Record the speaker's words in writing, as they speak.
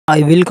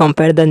I will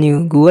compare the new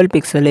Google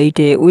Pixel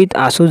 8a with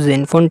Asus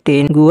Zenfone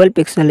 10. Google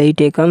Pixel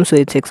 8a comes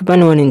with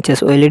 6.1 inches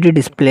OLED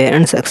display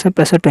and success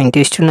ratio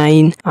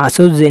 20:9.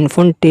 Asus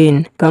Zenfone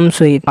 10 comes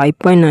with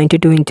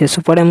 5.92 inches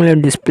Super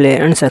AMOLED display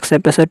and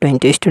success ratio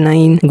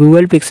 20:9.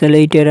 Google Pixel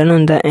 8a run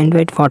on the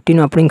Android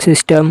 14 operating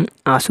system.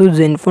 Asus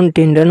Zenfone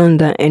 10 run on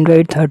the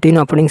Android 13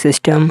 operating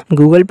system.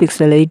 Google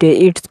Pixel 8a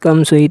it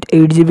comes with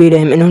 8GB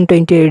RAM and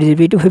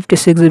 128GB to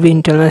 56GB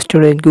internal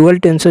storage. Google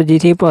Tensor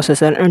G3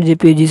 processor and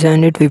GPU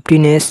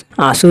G715S.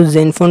 Asus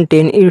Zenfone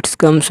 10 it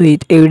comes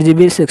with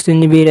 8GB,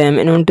 16GB RAM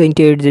and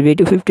 128GB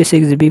to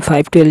 56GB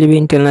 512GB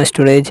internal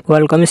storage.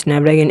 Qualcomm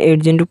Snapdragon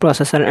 8 Gen 2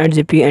 processor and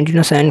GPU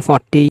Adreno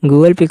 740.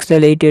 Google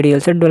Pixel 8a real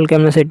set dual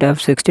camera setup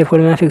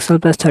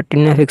 64MP plus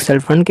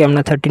 13MP front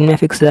camera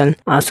 13MP.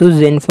 Asus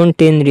Zenfone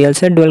 10 real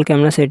set dual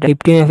camera setup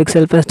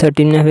 50MP plus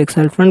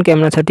 13MP front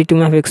camera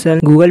 32MP.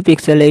 Google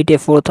Pixel 8a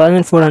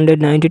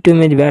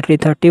 4492mAh battery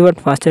 30W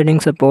fast charging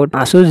support.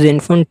 Asus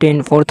Zenfone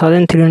 10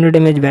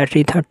 4300mAh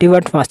battery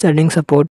 30W fast charging support.